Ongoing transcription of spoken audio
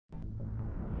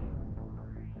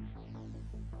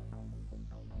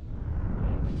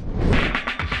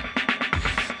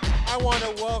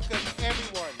want to welcome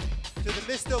everyone to the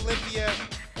Mr. Olympia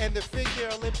and the Figure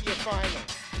Olympia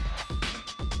Finals.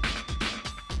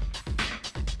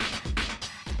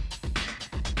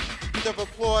 Of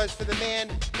applause for the man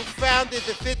who founded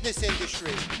the fitness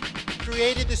industry,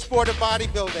 created the sport of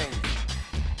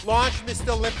bodybuilding, launched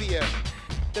Mr. Olympia,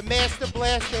 the master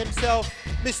blaster himself,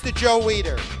 Mr. Joe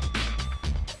Weider.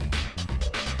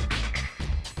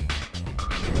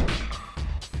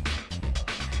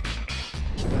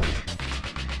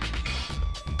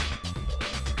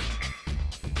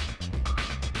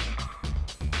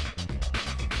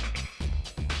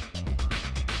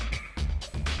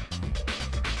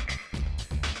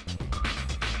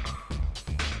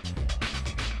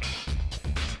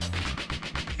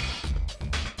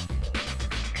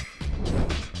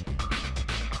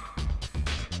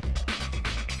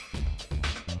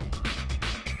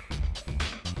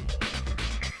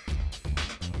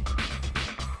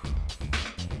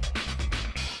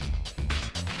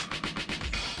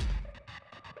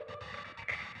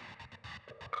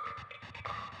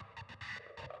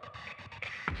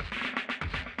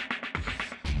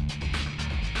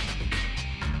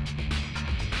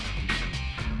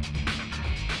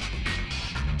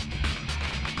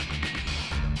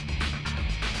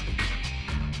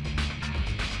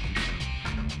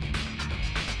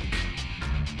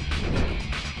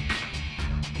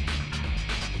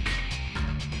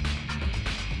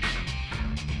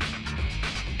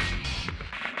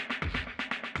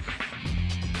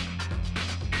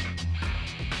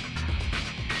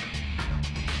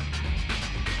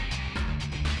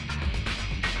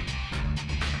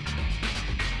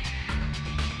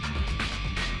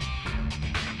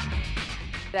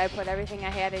 I put everything I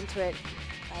had into it.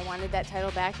 I wanted that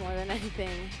title back more than anything.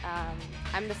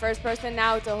 I'm the first person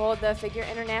now to hold the Figure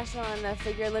International and the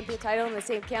Figure Olympia title in the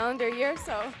same calendar year,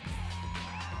 so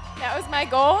that was my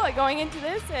goal going into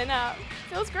this, and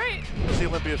feels great. As the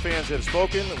Olympia fans have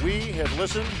spoken, we have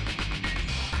listened.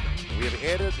 We have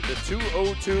added the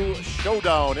 202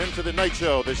 Showdown into the night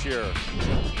show this year.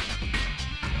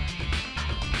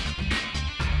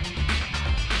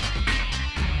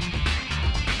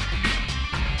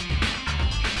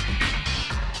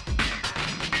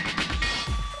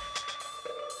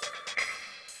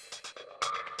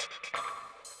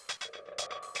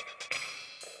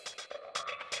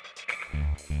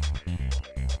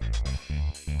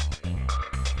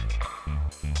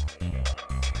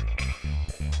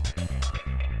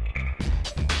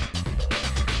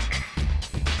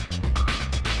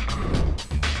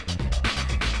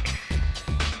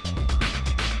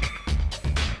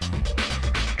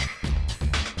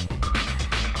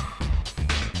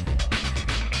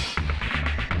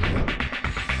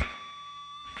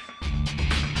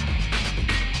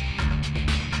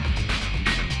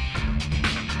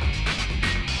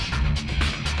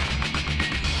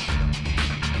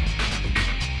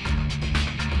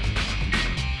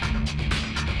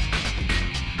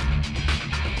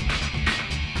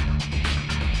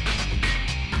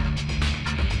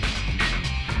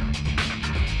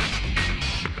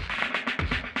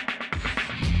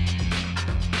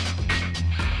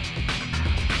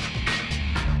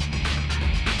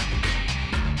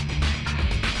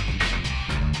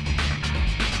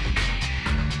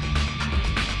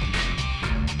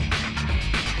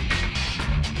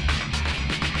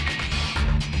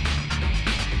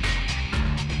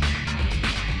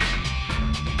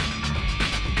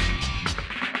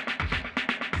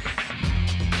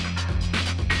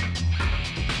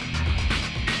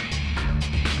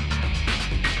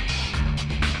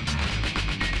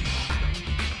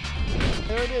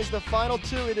 There it is, the final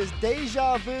two. It is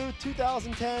Deja Vu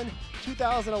 2010,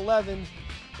 2011.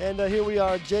 And here we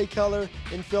are, Jay Keller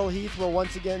and Phil Heath will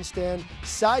once again stand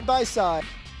side by side.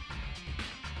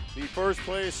 The first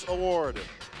place award,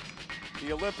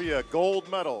 the Olympia gold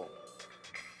medal,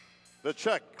 the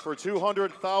check for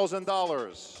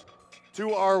 $200,000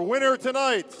 to our winner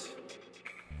tonight,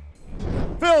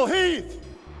 Phil Heath.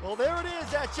 Well, there it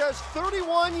is, at just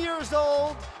 31 years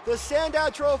old. The Sandow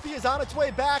Trophy is on its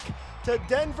way back to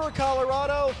Denver,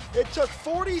 Colorado. It took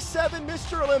 47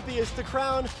 Mr. Olympias to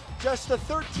crown just the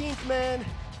 13th man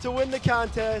to win the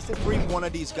contest. Every one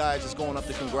of these guys is going up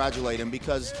to congratulate him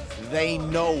because they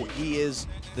know he is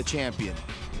the champion.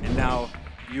 And now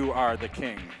you are the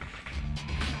king.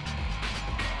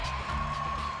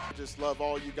 I just love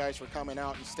all you guys for coming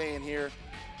out and staying here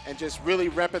and just really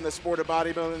repping the sport of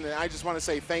bodybuilding. And I just want to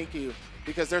say thank you,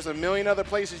 because there's a million other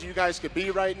places you guys could be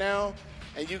right now,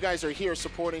 and you guys are here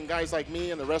supporting guys like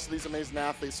me and the rest of these amazing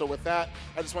athletes. So with that,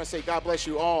 I just want to say God bless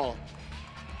you all.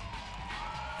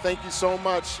 Thank you so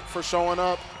much for showing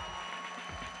up.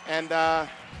 And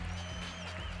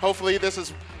hopefully this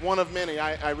is one of many.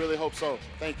 I really hope so.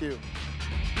 Thank you.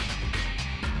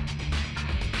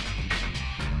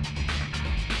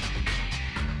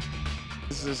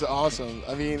 This is awesome.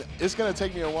 I mean, it's going to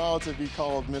take me a while to be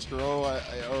called Mr. O. I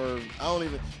don't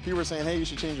even, people were saying, hey, you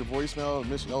should change your voicemail.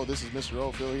 Oh, this is Mr.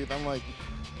 O, Phil Heath. I'm like,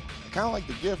 I kind of like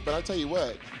the gift, but I tell you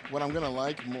what I'm going to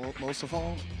like most of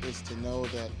all is to know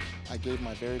that I gave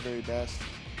my very, very best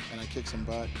and I kicked some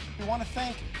butt. We want to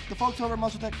thank the folks over at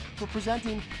MuscleTech for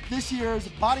presenting this year's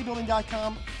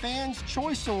Bodybuilding.com Fans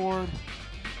Choice Award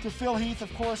to Phil Heath.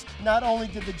 Of course, not only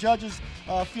did the judges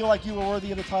feel like you were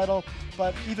worthy of the title,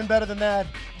 but even better than that,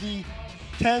 the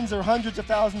tens or hundreds of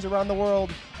thousands around the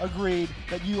world agreed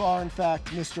that you are, in fact,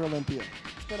 Mr. Olympia.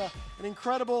 It's been an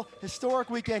incredible, historic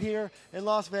weekend here in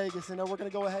Las Vegas, and we're going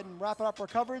to go ahead and wrap up our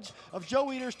coverage of Joe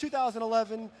Weider's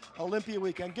 2011 Olympia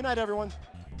weekend. Good night, everyone.